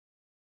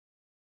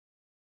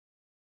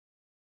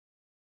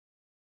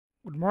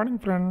Good morning,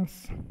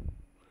 friends.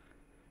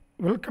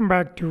 Welcome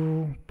back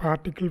to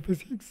Particle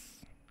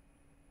Physics.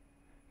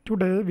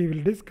 Today we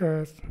will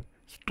discuss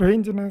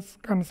strangeness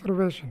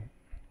conservation.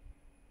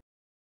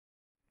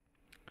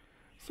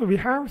 So we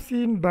have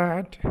seen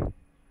that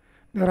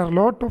there are a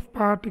lot of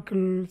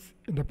particles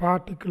in the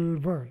particle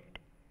world.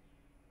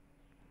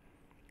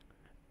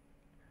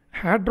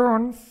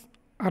 Hadrons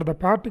are the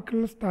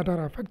particles that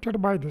are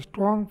affected by the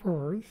strong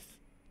force.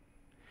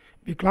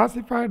 We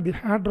classified the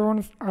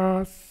hadrons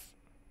as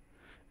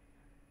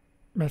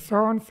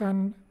mesons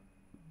and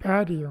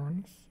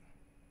baryons.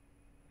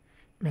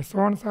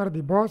 Mesons are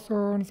the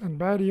bosons and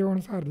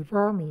baryons are the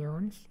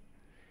fermions.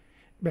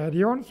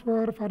 Baryons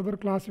were further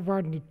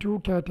classified into two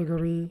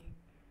categories,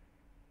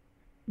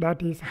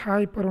 that is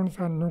hyperons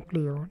and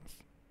nucleons.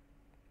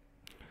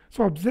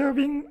 So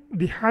observing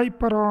the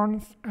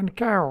hyperons and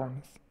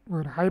kaons,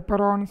 where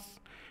hyperons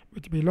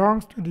which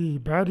belongs to the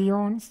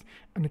baryons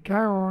and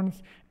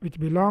kaons which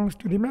belongs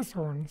to the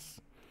mesons,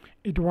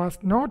 it was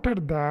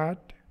noted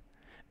that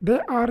they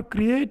are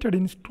created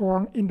in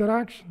strong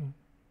interaction.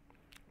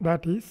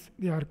 That is,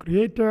 they are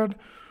created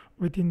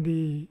within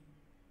the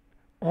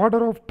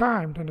order of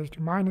time 10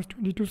 to minus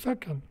 22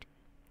 seconds,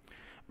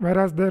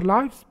 whereas their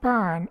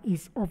lifespan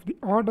is of the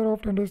order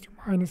of 10 to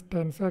minus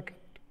 10 seconds.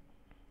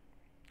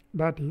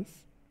 That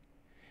is,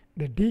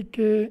 they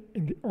decay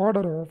in the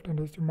order of 10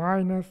 to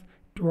minus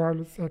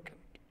 12 seconds.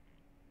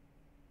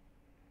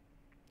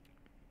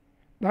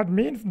 That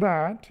means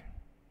that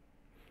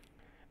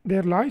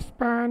their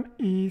lifespan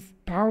is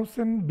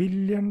 1000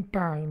 billion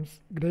times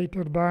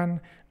greater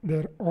than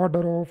their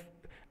order of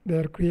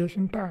their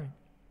creation time.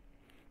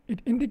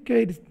 It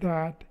indicates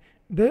that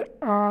they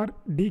are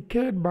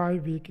decayed by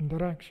weak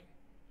interaction.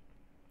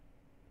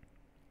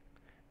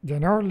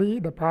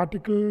 Generally, the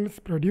particles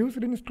produced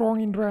in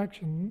strong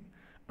interaction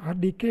are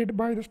decayed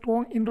by the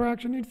strong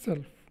interaction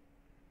itself.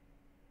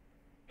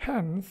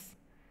 Hence,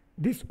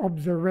 this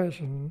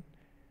observation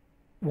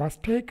was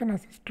taken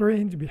as a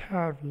strange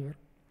behavior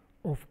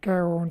of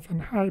kaons and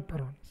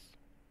hyperons.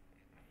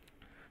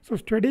 So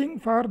studying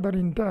further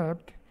in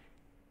depth,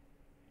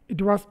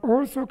 it was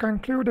also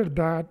concluded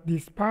that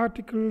these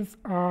particles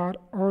are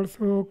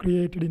also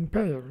created in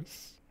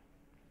pairs.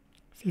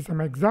 See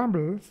some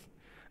examples.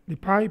 The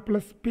pi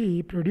plus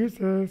p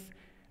produces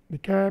the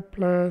k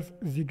plus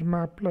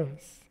sigma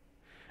plus,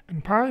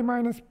 and pi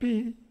minus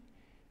p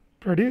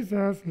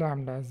produces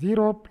lambda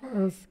 0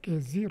 plus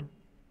k0.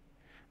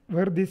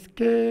 Where this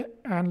k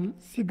and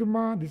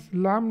sigma, this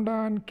lambda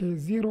and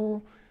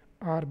k0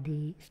 are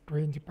the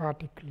strange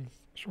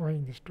particles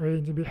showing the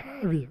strange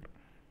behavior.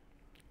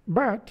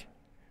 But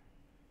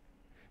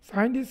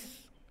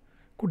scientists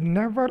could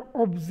never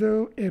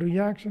observe a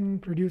reaction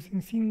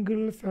producing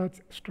single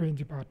such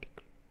strange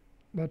particle.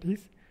 That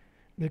is,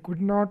 they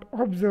could not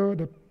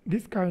observe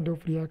this kind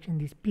of reaction.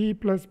 This p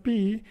plus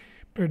p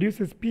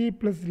produces p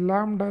plus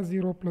lambda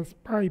 0 plus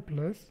pi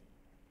plus,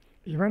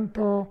 even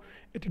though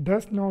it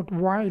does not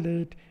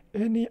violate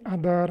any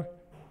other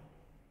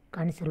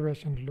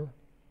conservation law.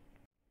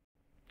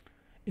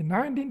 In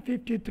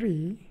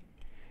 1953,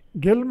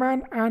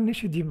 Gellmann and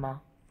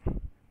Nishijima,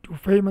 two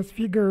famous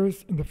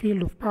figures in the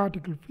field of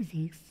particle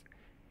physics,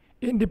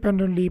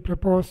 independently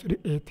proposed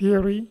a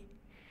theory: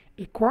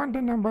 a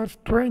quantum number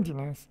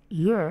strangeness,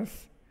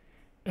 yes,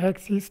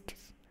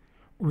 exists,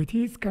 which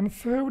is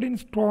conserved in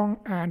strong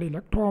and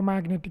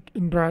electromagnetic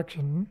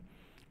interaction,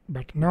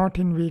 but not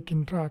in weak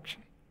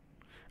interaction.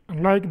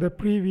 Unlike the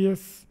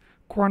previous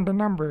quantum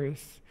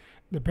numbers,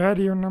 the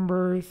baryon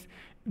numbers,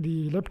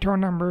 the lepton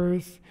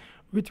numbers,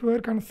 which were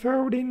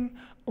conserved in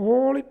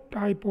all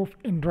type of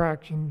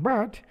interaction,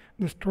 but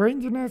the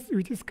strangeness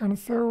which is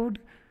conserved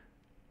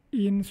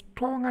in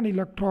strong and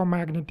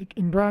electromagnetic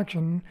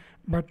interaction,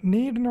 but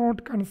need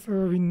not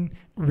conserve in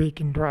weak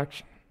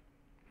interaction.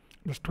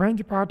 The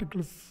strange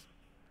particles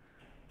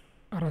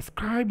are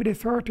ascribed a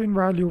certain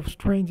value of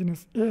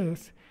strangeness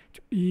S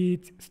to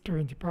each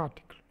strange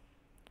particle.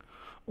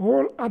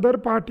 All other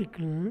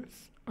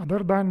particles other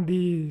than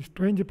the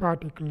strange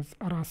particles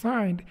are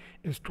assigned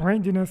a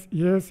strangeness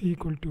S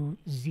equal to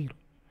 0.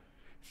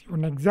 See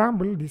one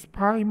example, this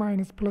pi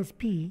minus plus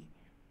p,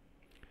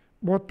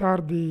 both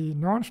are the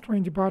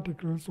non-strange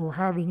particles, so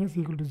having S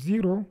equal to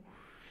 0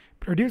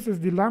 produces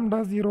the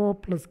lambda 0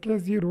 plus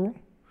k0.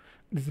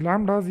 This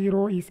lambda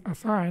 0 is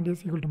assigned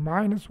S equal to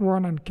minus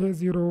 1 and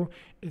k0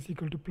 is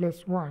equal to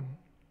plus 1.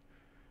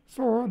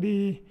 So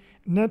the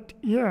net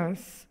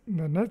S,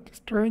 the net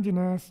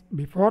strangeness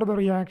before the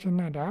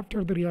reaction and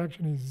after the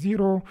reaction is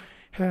 0,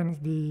 hence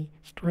the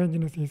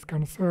strangeness is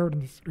conserved in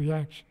this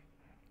reaction.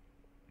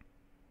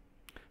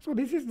 So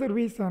this is the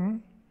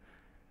reason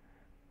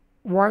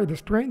why the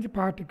strange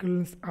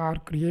particles are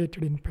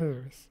created in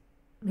pairs.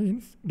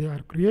 Means they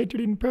are created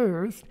in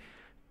pairs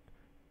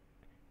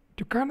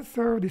to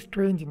conserve the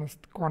strangeness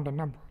quantum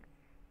number.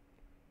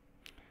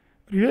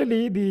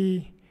 Really,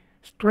 the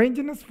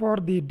strangeness for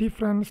the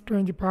different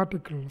strange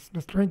particles,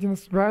 the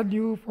strangeness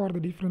value for the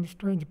different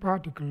strange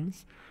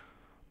particles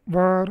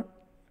were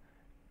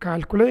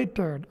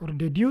calculated or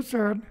deduced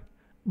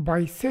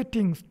by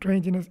setting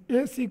strangeness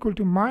S equal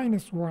to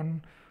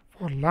 -1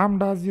 for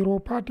lambda 0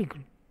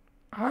 particle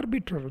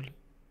arbitrarily.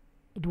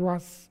 It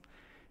was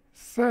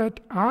set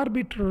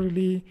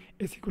arbitrarily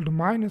S equal to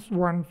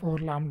 -1 for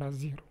lambda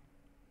 0.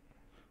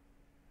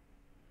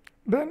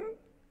 Then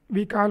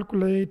we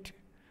calculate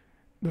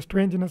the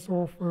strangeness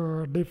of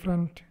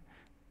different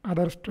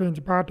other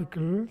strange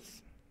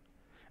particles,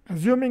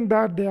 assuming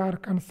that they are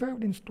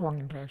conserved in strong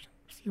interaction.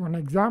 See one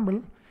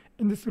example.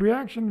 In this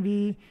reaction,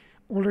 we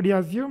already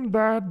assumed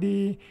that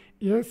the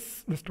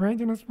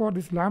strangeness for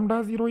this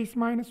lambda 0 is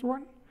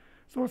 -1.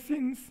 So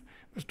since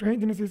the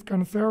strangeness is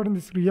conserved in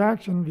this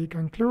reaction, we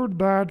conclude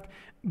that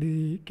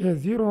the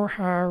K0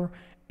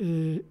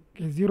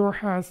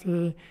 has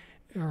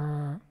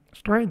a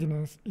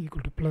strangeness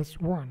equal to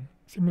 +1.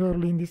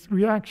 Similarly, in this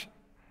reaction.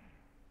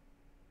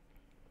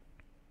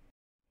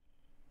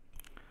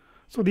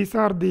 So these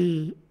are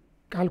the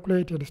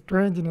calculated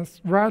strangeness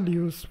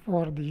values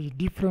for the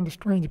different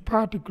strange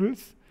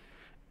particles.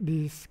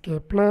 These K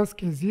plus,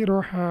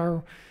 K0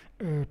 have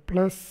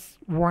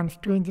 +1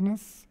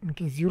 strangeness, and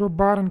K0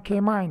 bar and K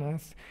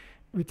minus,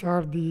 which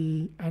are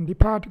the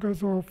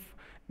antiparticles of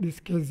this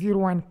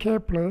K0 and K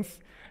plus,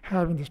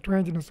 having the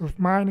strangeness of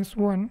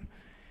 -1.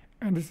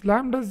 And this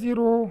lambda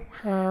 0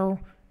 have,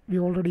 we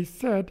already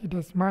said it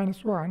has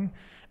 -1.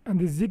 And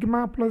the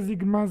sigma plus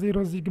sigma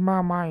 0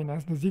 sigma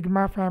minus, the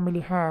sigma family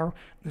have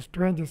the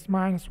strangeness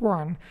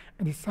 -1,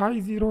 and the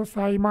psi 0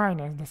 psi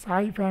minus, the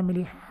psi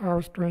family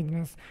have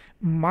strangeness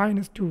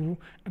 -2,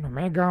 and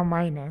omega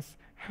minus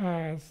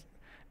has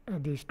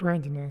the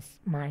strangeness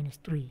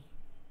 -3.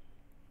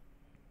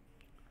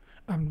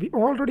 And we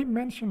already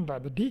mentioned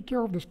that the decay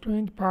of the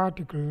strange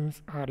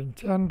particles are in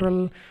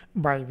general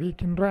by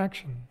weak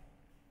interaction.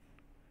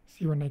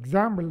 See one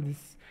example,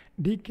 this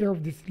decay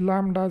of this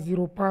lambda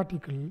 0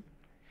 particle.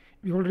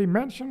 We already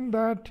mentioned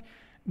that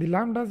the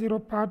lambda 0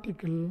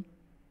 particle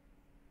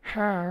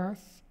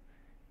has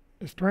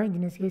a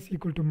strangeness S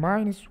equal to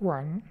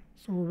 -1,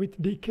 so which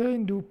decay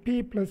into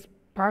P plus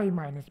pi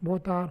minus,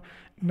 both are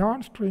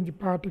non-strange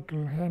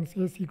particle, hence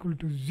S equal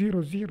to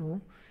 0,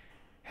 0.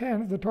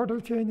 Hence the total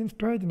change in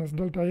strangeness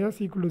delta S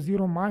equal to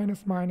 0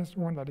 minus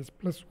 -1, that is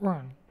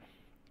 +1.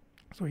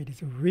 So it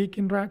is a weak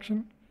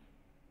interaction.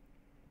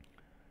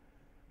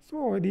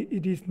 So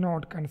it is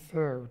not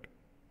conserved.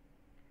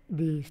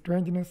 The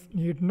strangeness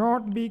need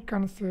not be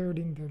conserved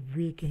in the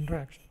weak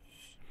interaction.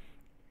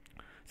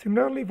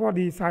 Similarly, for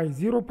the psi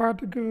 0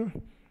 particle,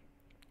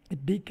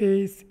 it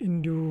decays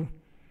into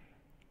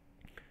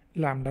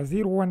lambda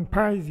 0 and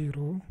pi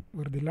 0,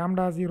 where the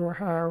lambda 0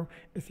 have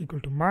S equal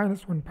to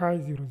 -1 pi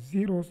 0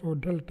 0, so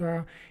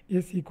delta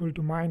S equal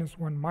to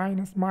 -1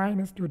 minus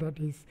 -2, that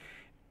is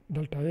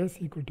delta S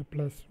equal to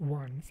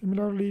 +1.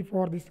 Similarly,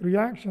 for this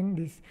reaction,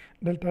 this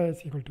delta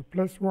S equal to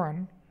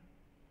 +1.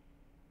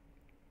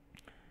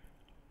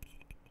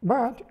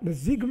 But the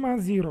sigma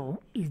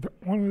 0 is the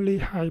only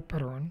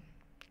hyperon.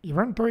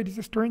 Even though it is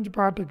a strange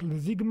particle, the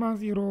sigma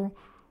 0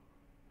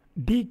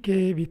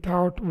 decay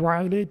without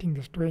violating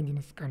the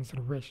strangeness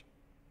conservation.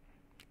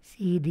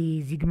 See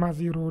the sigma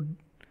 0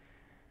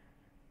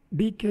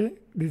 decay.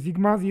 The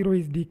sigma 0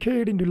 is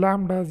decayed into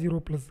lambda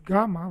 0 plus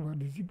gamma,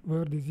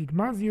 where the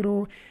sigma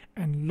 0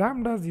 and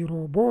lambda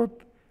 0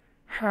 both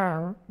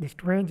have the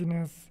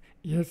strangeness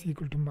S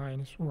equal to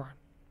 -1.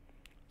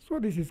 So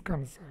this is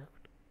conserved.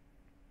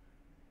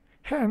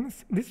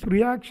 Hence, this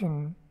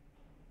reaction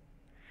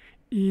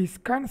is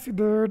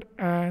considered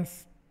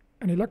as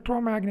an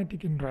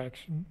electromagnetic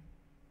interaction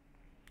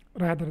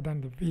rather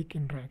than the weak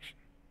interaction.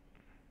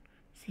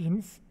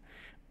 Since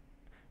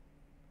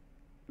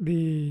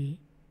the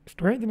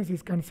strangeness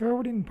is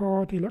conserved in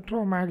both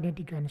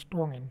electromagnetic and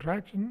strong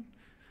interaction,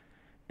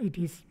 it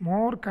is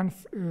more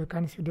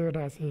considered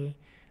as a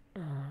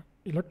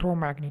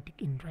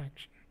electromagnetic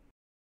interaction.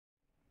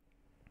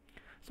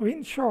 So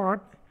in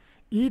short,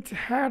 each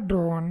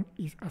hadron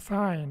is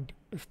assigned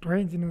a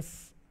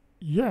strangeness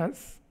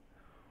S,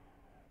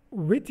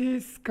 which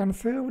is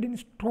conserved in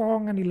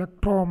strong and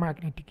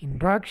electromagnetic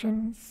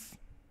interactions,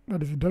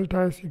 that is delta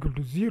S equal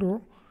to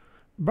 0,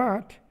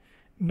 but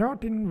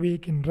not in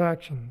weak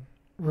interaction,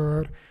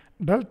 where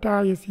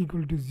delta S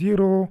equal to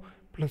 0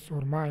 plus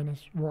or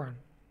minus 1.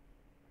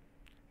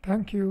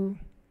 Thank you.